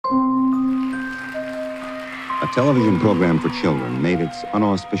television program for children made its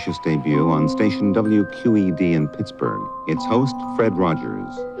unauspicious debut on station WQED in Pittsburgh. Its host, Fred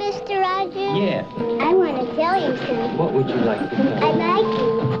Rogers. Mr. Rogers? Yeah. I want to tell you something. What would you like to tell me? I like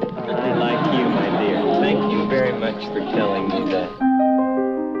you. I really like you, my dear. Thank you very much for telling me that.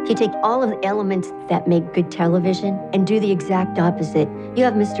 You take all of the elements that make good television and do the exact opposite. You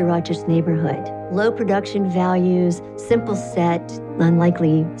have Mr. Rogers' Neighborhood. Low production values, simple set,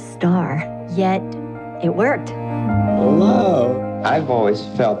 unlikely star. Yet, it worked. Hello. I've always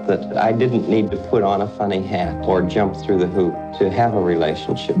felt that I didn't need to put on a funny hat or jump through the hoop to have a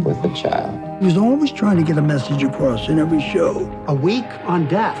relationship with a child. He was always trying to get a message across in every show. A week on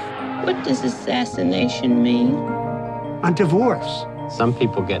death. What does assassination mean? On divorce. Some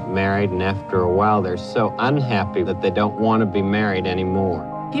people get married, and after a while, they're so unhappy that they don't want to be married anymore.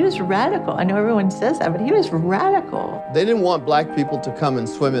 He was radical. I know everyone says that, but he was radical. They didn't want black people to come and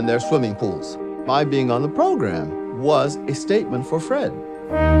swim in their swimming pools. My being on the program was a statement for Fred.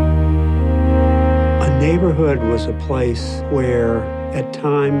 A neighborhood was a place where, at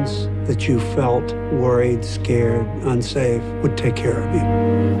times that you felt worried, scared, unsafe, would take care of you.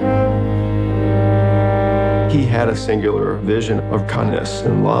 He had a singular vision of kindness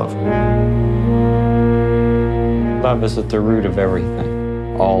and love. Love is at the root of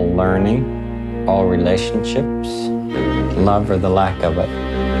everything. All learning, all relationships, love or the lack of it.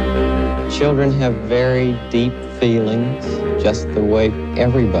 Children have very deep feelings, just the way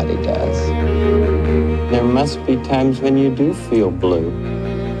everybody does. There must be times when you do feel blue.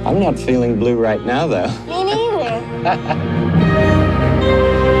 I'm not feeling blue right now, though. Me neither.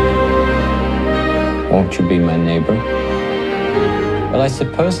 Won't you be my neighbor? Well, I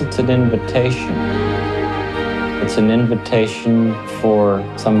suppose it's an invitation. It's an invitation for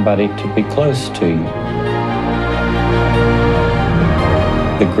somebody to be close to you.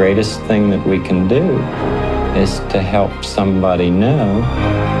 The greatest thing that we can do is to help somebody know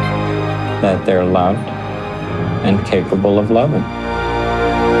that they're loved and capable of loving.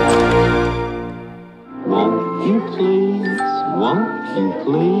 Won't you please, won't you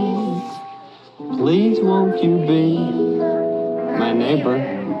please, please won't you be my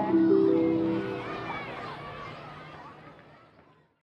neighbor?